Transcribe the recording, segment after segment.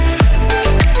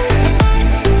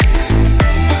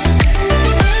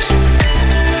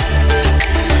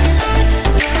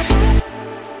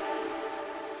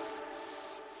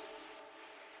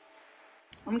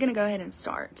going to go ahead and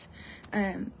start.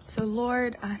 So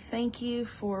Lord, I thank you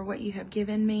for what you have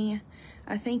given me.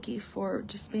 I thank you for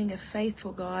just being a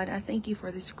faithful God. I thank you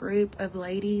for this group of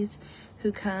ladies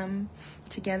who come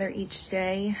together each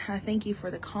day. I thank you for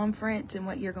the conference and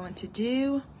what you're going to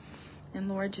do. And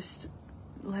Lord, just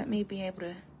let me be able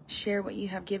to share what you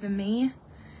have given me.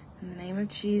 In the name of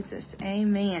Jesus,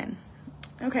 amen.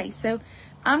 Okay, so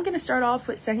I'm going to start off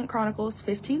with 2 Chronicles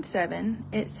 15:7.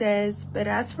 It says, "But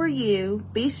as for you,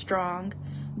 be strong.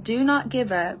 Do not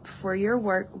give up, for your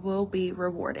work will be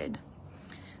rewarded."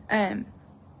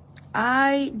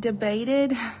 I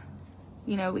debated,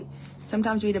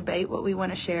 sometimes we debate what we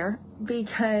want to share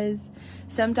because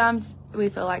sometimes we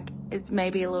feel like it's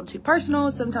maybe a little too personal.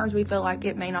 Sometimes we feel like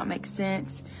it may not make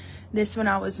sense. This one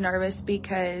I was nervous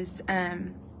because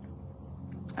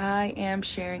I am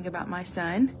sharing about my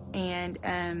son, and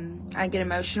I get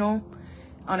emotional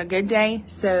on a good day.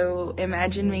 So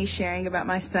imagine me sharing about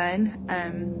my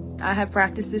son. I have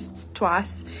practiced this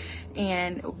twice,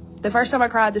 and the first time I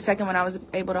cried, the second one I was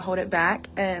able to hold it back.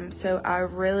 So I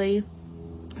really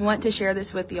want to share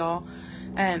this with y'all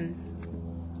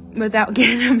without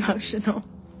getting emotional.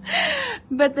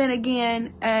 But then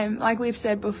again, like we've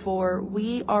said before,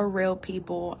 we are real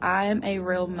people. I am a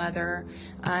real mother.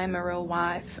 I am a real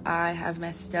wife. I have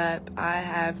messed up. I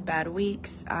have bad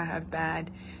weeks. I have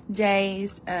bad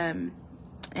days. And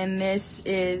this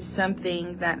is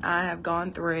something that I have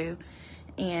gone through,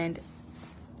 and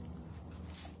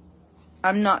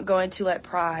I'm not going to let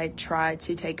pride try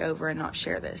to take over and not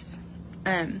share this.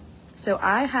 So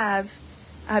I have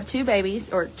two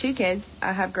babies, or two kids.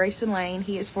 I have Grayson Lane.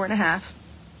 He is 4.5.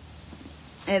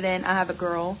 And then I have a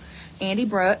girl, Andy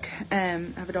Brooke. I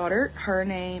have a daughter. Her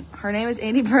name is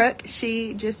Andy Brooke.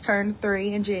 She just turned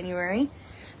 3 in January.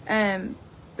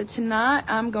 But tonight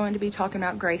I'm going to be talking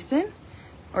about Grayson,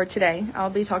 or today I'll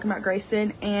be talking about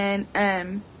Grayson, and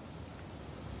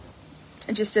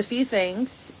just a few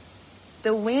things.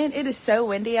 The wind, it is so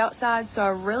windy outside, so I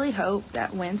really hope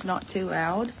that wind's not too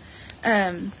loud.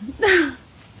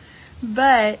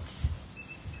 But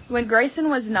when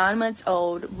Grayson was 9 months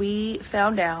old, we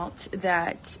found out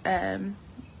that,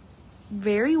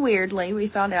 very weirdly, we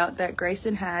found out that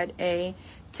Grayson had a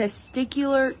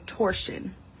testicular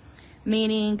torsion,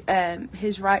 meaning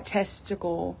his right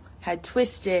testicle had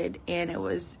twisted and it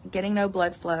was getting no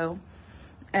blood flow.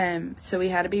 So we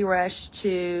had to be rushed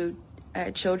to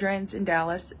Children's in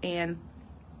Dallas, and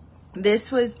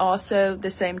this was also the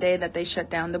same day that they shut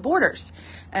down the borders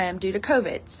due to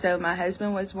COVID. So my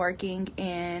husband was working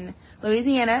in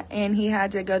Louisiana, and he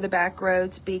had to go the back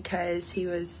roads because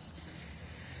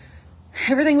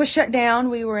everything was shut down.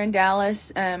 We were in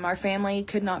Dallas. Our family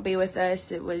could not be with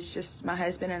us. It was just my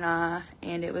husband and I,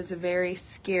 and it was very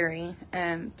scary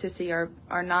to see our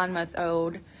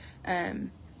 9-month-old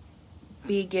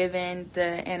be given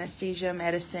the anesthesia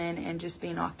medicine and just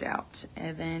be knocked out,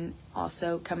 and then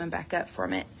also coming back up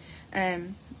from it.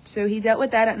 So he dealt with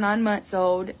that at 9 months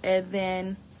old, and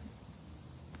then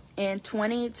in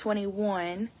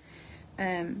 2021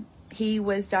 he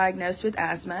was diagnosed with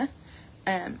asthma.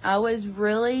 I was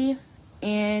really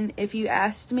in, if you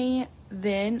asked me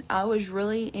then, I was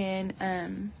really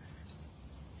in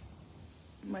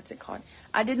what's it called?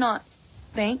 I did not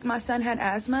think my son had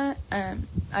asthma.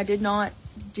 I did not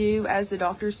do as the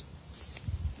doctors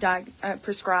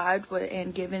prescribed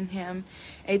and given him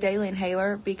a daily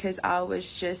inhaler because I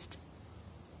was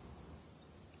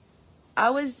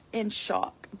in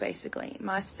shock, basically.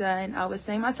 I was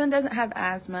saying my son doesn't have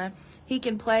asthma. He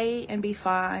can play and be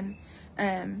fine.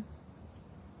 And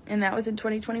that was in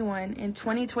 2021. In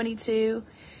 2022,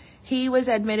 he was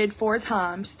admitted 4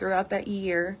 times throughout that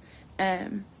year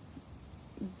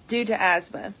due to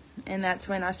asthma. And that's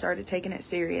when I started taking it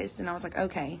serious. And I was like,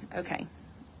 okay.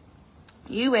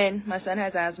 You win. My son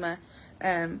has asthma.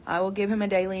 I will give him a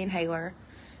daily inhaler.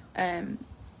 In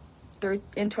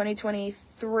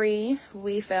 2023,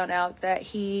 we found out that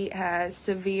he has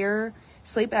severe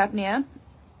sleep apnea.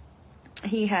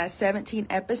 He has 17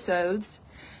 episodes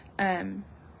within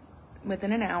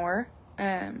an hour.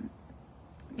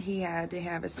 He had to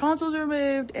have his tonsils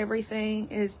removed, everything,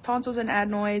 his tonsils and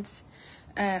adenoids.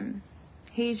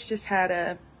 He's just had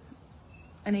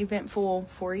an eventful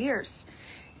 4 years.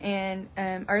 And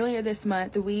earlier this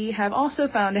month, we have also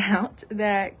found out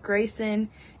that Grayson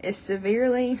is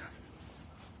severely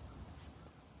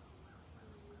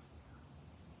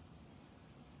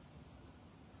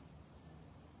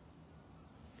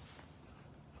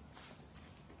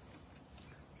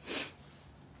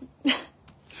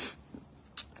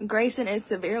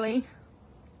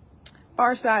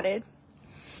farsighted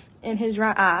in his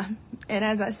right eye. And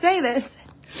as I say this,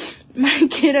 my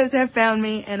kiddos have found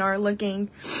me and are looking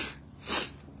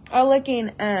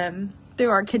through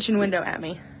our kitchen window at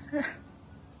me.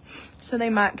 So they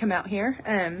might come out here.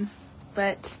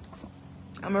 But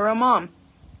I'm a real mom.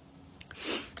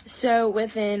 So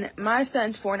within my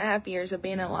son's 4.5 years of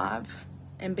being alive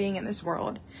and being in this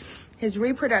world, his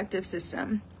reproductive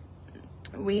system,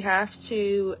 we have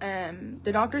to,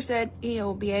 the doctor said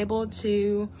he'll be able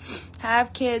to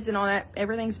have kids and all that,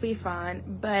 everything's be fine,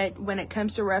 but when it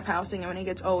comes to roughhousing and when he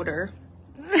gets older,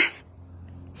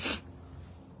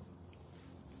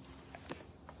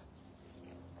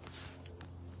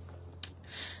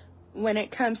 when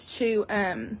it comes to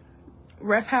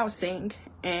roughhousing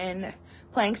and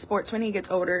playing sports when he gets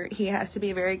older, he has to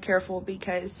be very careful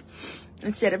because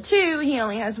instead of 2, he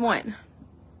only has 1.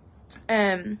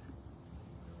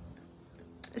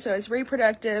 So his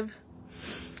reproductive,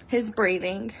 his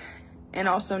breathing, and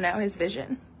also now his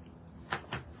vision.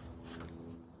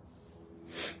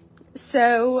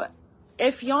 So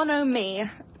if y'all know me,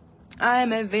 I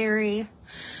am a very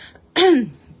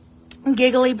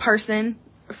giggly person.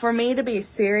 For me to be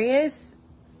serious,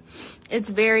 it's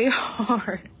very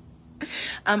hard.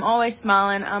 I'm always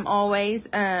smiling. I'm always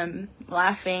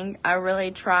laughing. I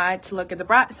really try to look at the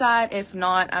bright side. If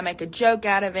not, I make a joke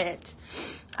out of it.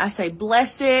 I say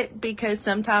bless it because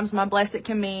sometimes my bless it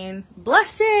can mean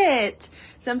bless it.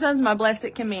 Sometimes my bless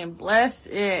it can mean bless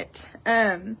it.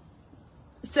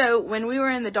 So when we were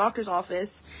in the doctor's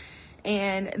office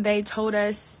and they told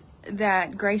us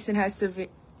that Grayson has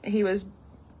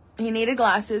he needed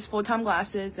glasses, full-time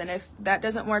glasses, and if that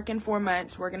doesn't work in 4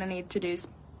 months, we're going to need to do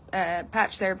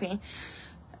patch therapy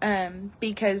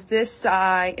because this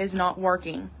eye is not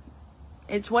working.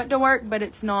 It's wanting to work, but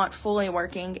it's not fully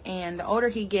working, and the older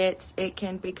he gets, it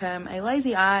can become a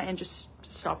lazy eye and just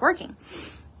stop working.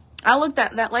 I looked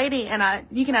at that lady, and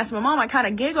you can ask my mom, I kind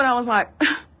of giggled. I was like,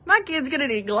 my kid's going to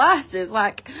need glasses.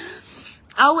 Like,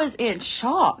 I was in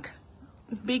shock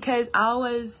because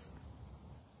my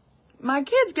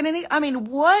kid's going to need,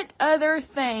 what other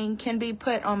thing can be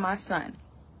put on my son?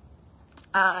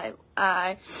 I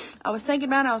was thinking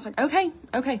about it. I was like, okay.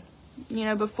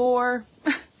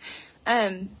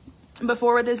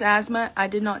 Before with his asthma, I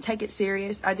did not take it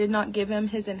serious. I did not give him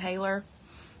his inhaler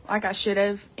like I should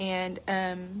have. And,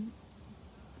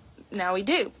 now we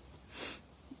do.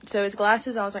 So his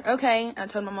glasses, I was like, okay. I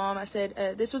told my mom, I said,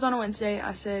 this was on a Wednesday.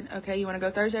 I said, okay, you want to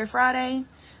go Thursday or Friday?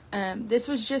 This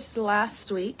was just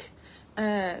last week.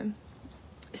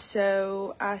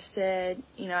 So I said,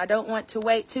 I don't want to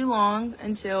wait too long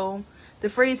until the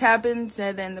freeze happens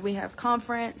and then we have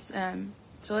conference.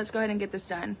 So let's go ahead and get this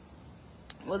done.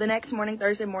 Well, the next morning,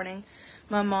 Thursday morning,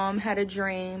 my mom had a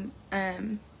dream,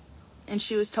 and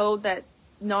she was told that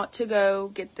not to go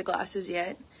get the glasses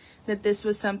yet, that this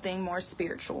was something more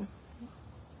spiritual.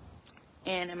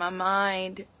 And in my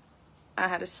mind, I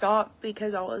had to stop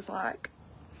because I was like,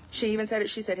 she even said it,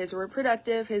 she said his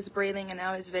reproductive, his breathing, and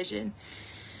now his vision.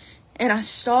 And I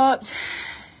stopped,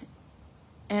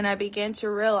 and I began to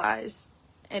realize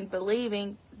and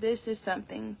believing this is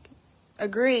something,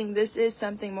 agreeing this is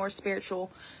something more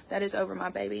spiritual that is over my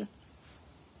baby.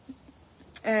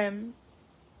 Then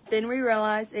we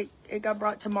realized it got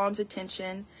brought to mom's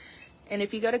attention. And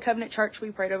if you go to Covenant Church,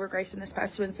 we prayed over Grayson this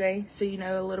past Wednesday, so you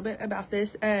know a little bit about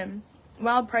this.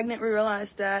 While pregnant, we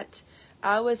realized that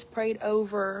I was prayed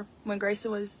over when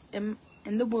Grayson was in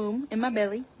the womb, in my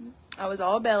belly. I was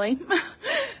all belly.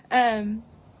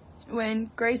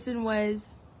 When Grayson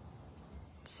was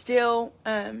still,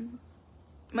 during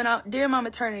my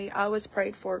maternity, I was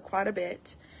prayed for quite a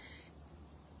bit.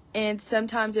 And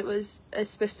sometimes it was a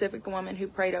specific woman who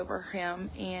prayed over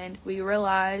him. And we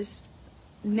realized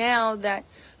now that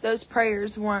those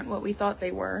prayers weren't what we thought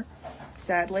they were,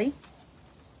 sadly.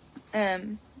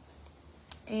 And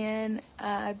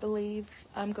I believe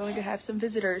I'm going to have some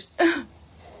visitors.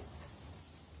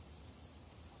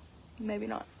 Maybe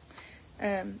not.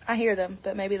 I hear them,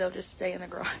 but maybe they'll just stay in the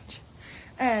garage.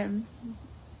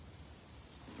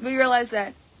 We realized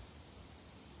that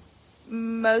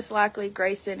most likely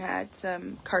Grayson had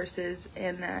some curses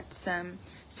and that some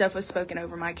stuff was spoken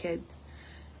over my kid.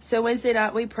 So Wednesday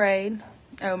night we prayed.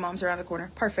 Oh, mom's around the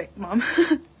corner. Perfect, mom.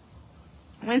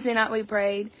 Wednesday night we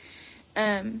prayed.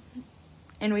 And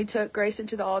we took Grayson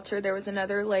to the altar. There was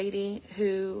another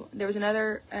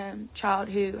child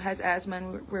who has asthma,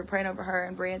 and we were praying over her.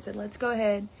 And Brian said, let's go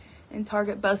ahead and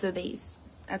target both of these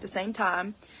at the same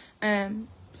time.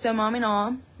 So mom and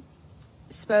all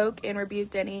spoke and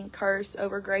rebuked any curse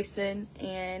over Grayson,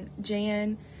 and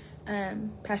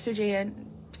Pastor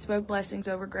Jan spoke blessings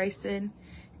over Grayson,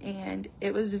 and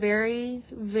it was very,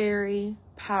 very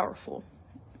powerful.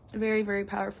 Very, very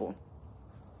powerful.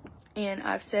 And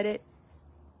I've said it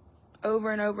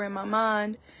over and over in my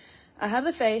mind. I have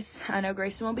the faith. I know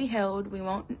Grayson will be healed.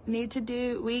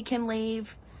 We can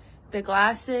leave the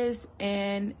glasses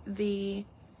and the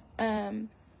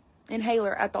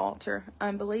inhaler at the altar.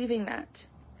 I'm believing that.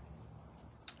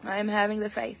 I am having the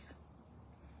faith.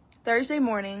 Thursday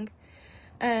morning,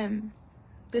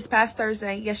 this past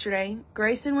Thursday, yesterday,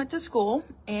 Grayson went to school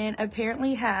and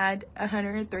apparently had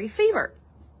 103 fever.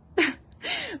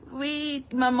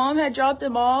 My mom had dropped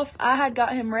him off. I had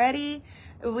got him ready.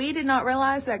 We did not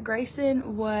realize that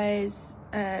Grayson was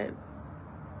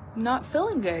not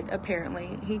feeling good,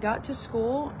 apparently. He got to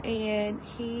school and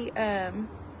he, I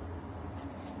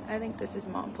think this is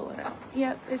Mom pulling up.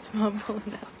 Yep, it's Mom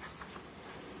pulling up.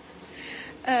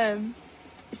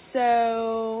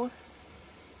 So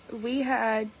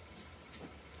I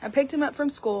picked him up from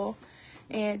school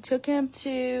and took him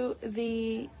to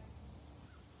the,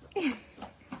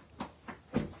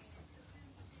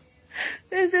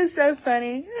 this is so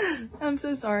funny. I'm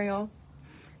so sorry, y'all.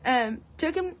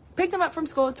 Picked him up from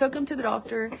school, took him to the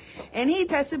doctor, and he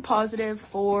tested positive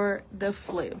for the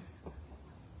flu.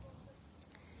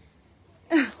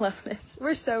 Love this.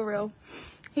 We're so real.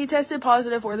 He tested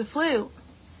positive for the flu.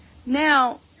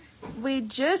 Now, we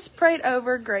just prayed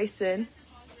over Grayson.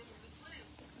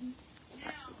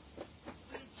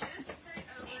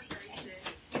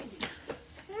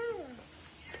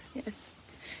 Yes.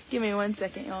 Give me 1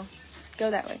 second, y'all.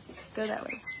 Go that way. Go that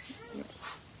way. Yes.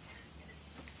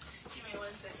 Give me 1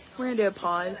 second. We're going to do a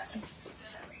pause.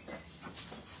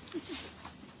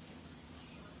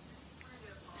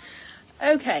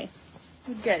 Okay.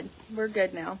 Good. We're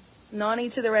good now. Nani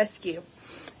to the rescue.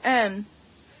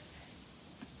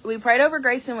 We prayed over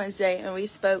Grayson Wednesday and we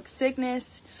spoke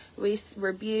sickness. We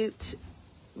rebuked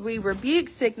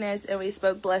sickness and we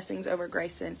spoke blessings over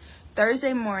Grayson.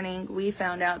 Thursday morning, we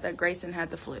found out that Grayson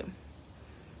had the flu.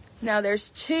 Now,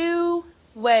 there's two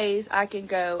ways I can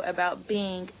go about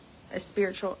being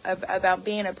about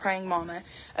being a praying mama,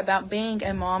 about being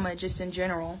a mama just in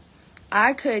general.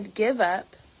 I could give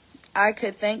up. I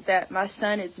could think that my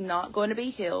son is not going to be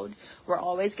healed. We're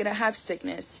always going to have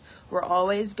sickness. We're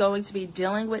always going to be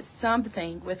dealing with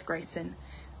something with Grayson.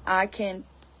 I can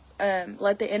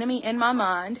let the enemy in my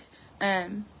mind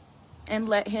and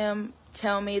let him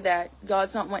tell me that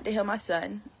God's not wanting to heal my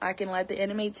son. I can let the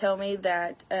enemy tell me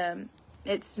that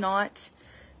it's not.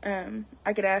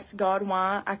 I could ask God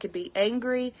why. I could be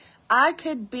angry. I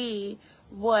could be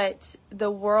what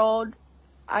the world.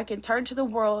 I can turn to the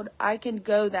world. I can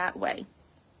go that way.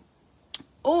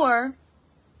 Or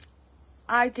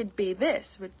I could be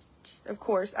this, which of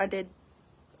course I did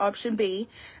option B,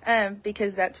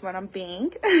 because that's what I'm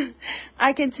being.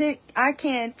 I can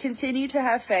continue to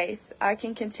have faith. I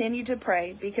can continue to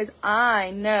pray because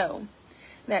I know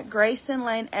that Grayson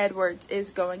Lane Edwards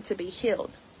is going to be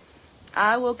healed.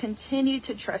 I will continue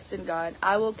to trust in God.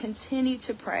 I will continue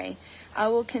to pray. I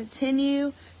will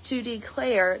continue to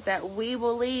declare that we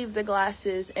will leave the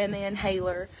glasses and the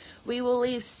inhaler. We will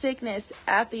leave sickness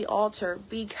at the altar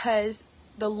because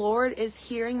the Lord is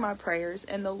hearing my prayers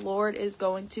and the Lord is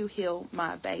going to heal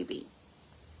my baby.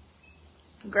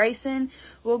 Grayson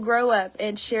will grow up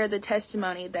and share the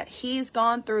testimony that he's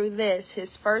gone through this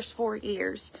his first 4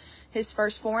 years, his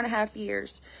first 4.5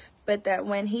 years. But that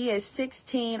when he is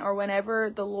 16 or whenever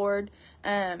the Lord,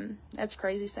 that's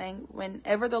crazy saying,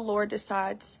 whenever the Lord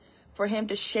decides for him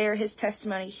to share his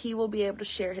testimony, he will be able to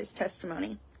share his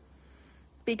testimony.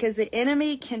 Because the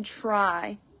enemy can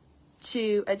try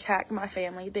to attack my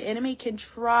family. The enemy can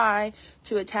try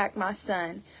to attack my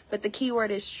son. But the key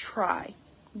word is try.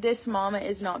 This mama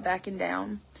is not backing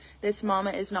down. This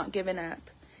mama is not giving up.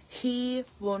 He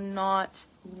will not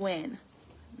win.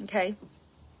 Okay?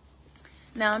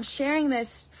 Now, I'm sharing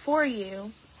this for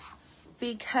you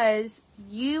because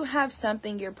you have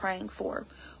something you're praying for,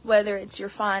 whether it's your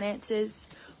finances,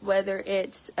 whether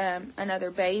it's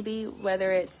another baby,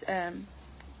 whether it's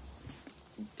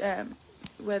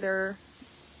whether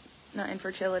not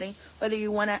infertility, whether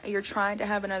you're trying to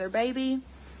have another baby,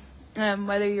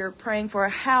 whether you're praying for a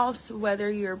house,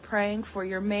 whether you're praying for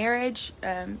your marriage,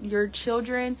 your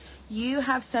children. You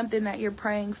have something that you're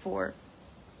praying for.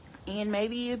 And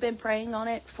maybe you've been praying on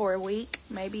it for a week.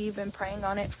 Maybe you've been praying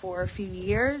on it for a few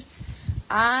years.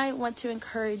 I want to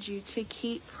encourage you to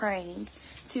keep praying,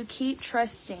 to keep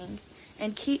trusting,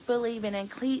 and keep believing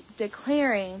and keep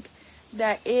declaring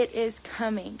that it is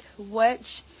coming.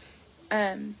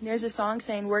 There's a song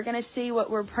saying, we're going to see what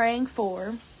we're praying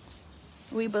for.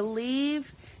 We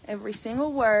believe every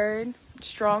single word,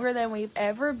 stronger than we've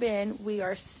ever been. We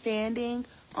are standing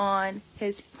on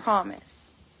his promise.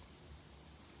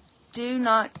 Do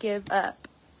not give up.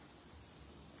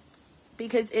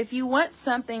 Because if you want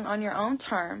something on your own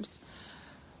terms,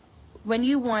 when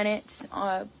you want it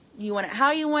how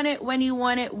you want it, when you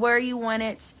want it, where you want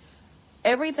it,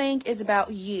 everything is about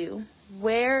you.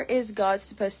 Where is God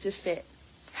supposed to fit?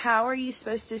 How are you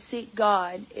supposed to seek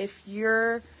God if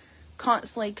you're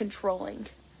constantly controlling?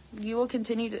 You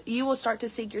will start to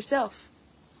seek yourself.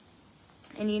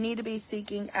 And you need to be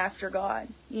seeking after God.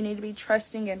 You need to be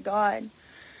trusting in God.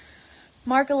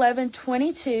 Mark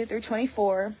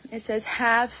 11:22-24, it says,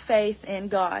 have faith in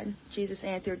God. Jesus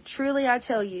answered, truly I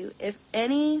tell you, if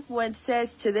anyone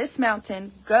says to this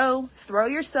mountain, go, throw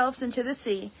yourselves into the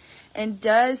sea, and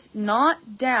does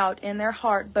not doubt in their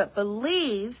heart, but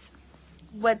believes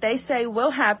what they say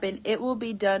will happen, it will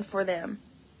be done for them.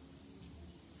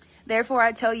 Therefore,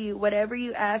 I tell you, whatever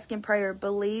you ask in prayer,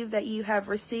 believe that you have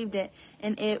received it,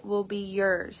 and it will be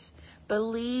yours.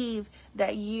 Believe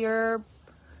that your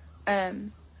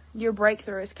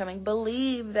breakthrough is coming.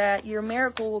 Believe that your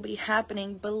miracle will be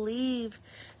happening. Believe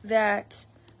that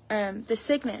the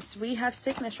sickness, we have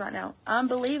sickness right now. I'm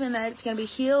believing that it's going to be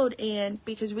healed, and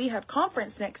because we have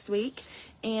conference next week,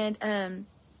 and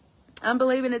I'm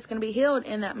believing it's going to be healed,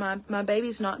 and that my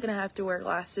baby's not going to have to wear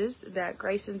glasses, that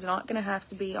Grayson's not going to have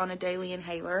to be on a daily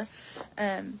inhaler.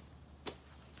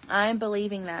 I am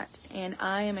believing that, and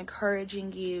I am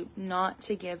encouraging you not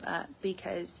to give up,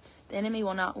 because the enemy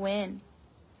will not win.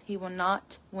 He will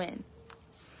not win.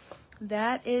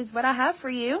 That is what I have for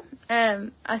you.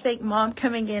 I think Mom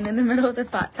coming in the middle of the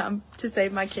fight time to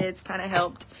save my kids kind of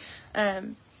helped.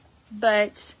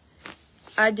 But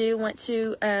I do want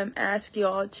to ask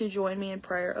y'all to join me in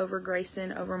prayer over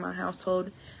Grayson, over my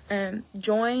household. Let's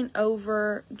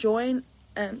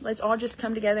all just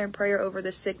come together in prayer over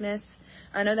the sickness.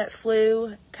 I know that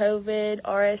flu, COVID,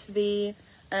 RSV,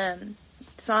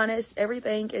 sinus,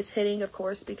 everything is hitting, of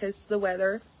course, because of the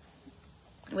weather.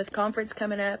 With conference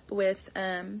coming up, with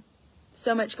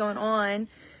so much going on,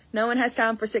 no one has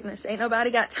time for sickness. Ain't nobody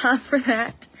got time for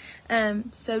that.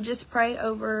 So just pray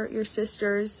over your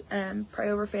sisters. Pray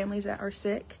over families that are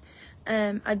sick.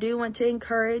 I do want to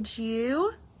encourage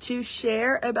you to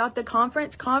share about the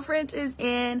conference. Conference is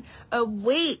in a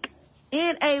week.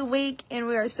 And we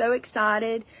are so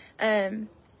excited.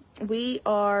 We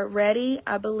are ready.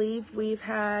 I believe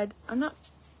I'm not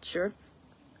sure.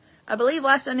 I believe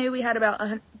last I knew we had about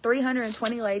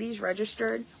 320 ladies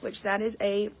registered, which that is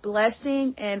a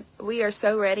blessing, and we are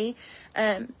so ready.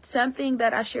 Something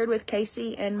that I shared with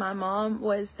Casey and my mom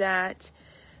was that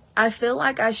I feel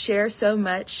like I share so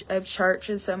much of church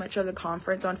and so much of the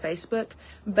conference on Facebook,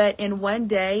 but in one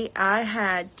day I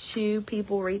had 2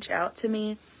 people reach out to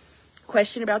me,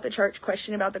 question about the church,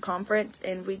 question about the conference,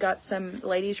 and we got some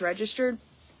ladies registered.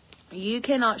 You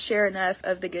cannot share enough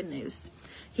of the good news.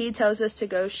 He tells us to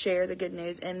go share the good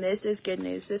news, and this is good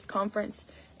news. This conference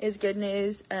is good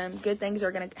news. Good things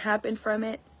are going to happen from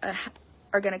it,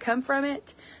 are going to come from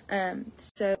it.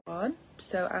 So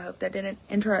I hope that didn't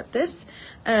interrupt this.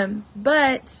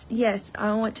 But yes,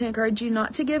 I want to encourage you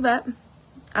not to give up.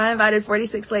 I invited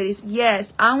 46 ladies.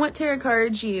 Yes, I want to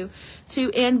encourage you to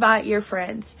invite your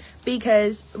friends,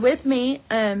 because with me,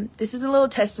 this is a little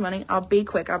testimony. I'll be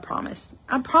quick. I promise.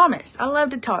 I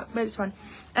love to talk, but it's fun.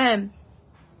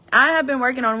 I have been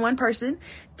working on one person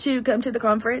to come to the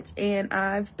conference, and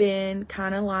I've been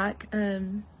kind of like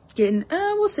getting,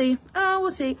 we'll see.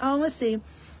 Well,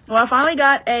 I finally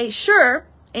got a sure,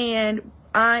 and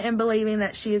I am believing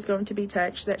that she is going to be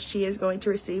touched, that she is going to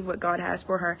receive what God has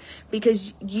for her,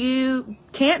 because you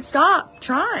can't stop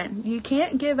trying. You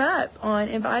can't give up on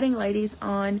inviting ladies,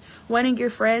 on wanting your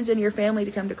friends and your family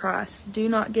to come to Christ. Do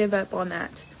not give up on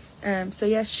that. So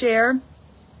yes, share.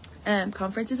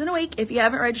 Conference is in a week. If you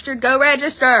haven't registered, go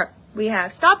register. We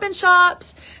have stop and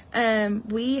shops.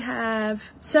 We have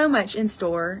so much in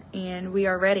store, and we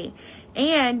are ready.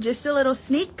 And just a little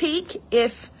sneak peek,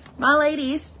 if my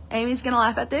ladies, Amy's going to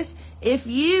laugh at this, if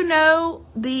you know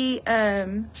the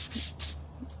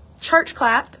church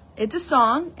clap, it's a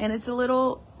song, and it's a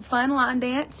little fun line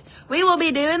dance. We will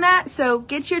be doing that, so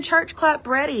get your church clap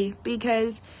ready,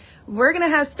 because we're going to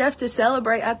have stuff to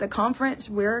celebrate at the conference.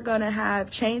 We're going to have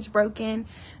chains broken.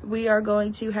 We are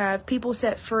going to have people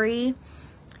set free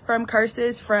from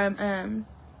curses, from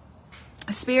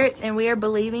spirits, and we are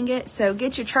believing it. So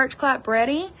get your church clap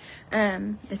ready.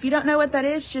 If you don't know what that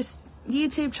is, just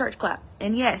YouTube church clap.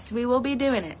 And yes, we will be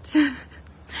doing it.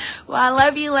 Well, I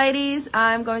love you, ladies.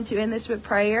 I'm going to end this with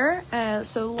prayer.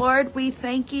 So, Lord, we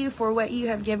thank you for what you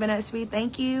have given us. We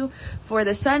thank you for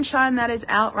the sunshine that is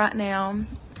out right now.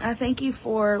 I thank you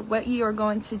for what you are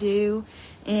going to do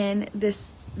in this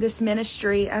this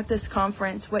ministry at this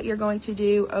conference, what you're going to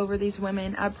do over these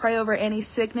women. I pray over any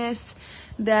sickness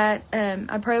that,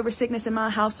 I pray over sickness in my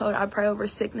household. I pray over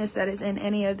sickness that is in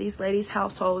any of these ladies'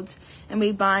 households, and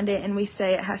we bind it and we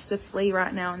say it has to flee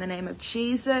right now in the name of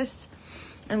Jesus.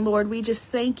 And Lord, we just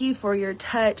thank you for your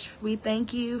touch. We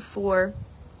thank you for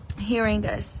hearing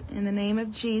us. In the name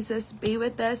of Jesus, be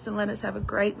with us and let us have a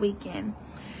great weekend.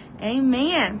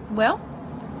 Amen. Well,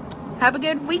 have a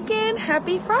good weekend.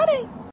 Happy Friday.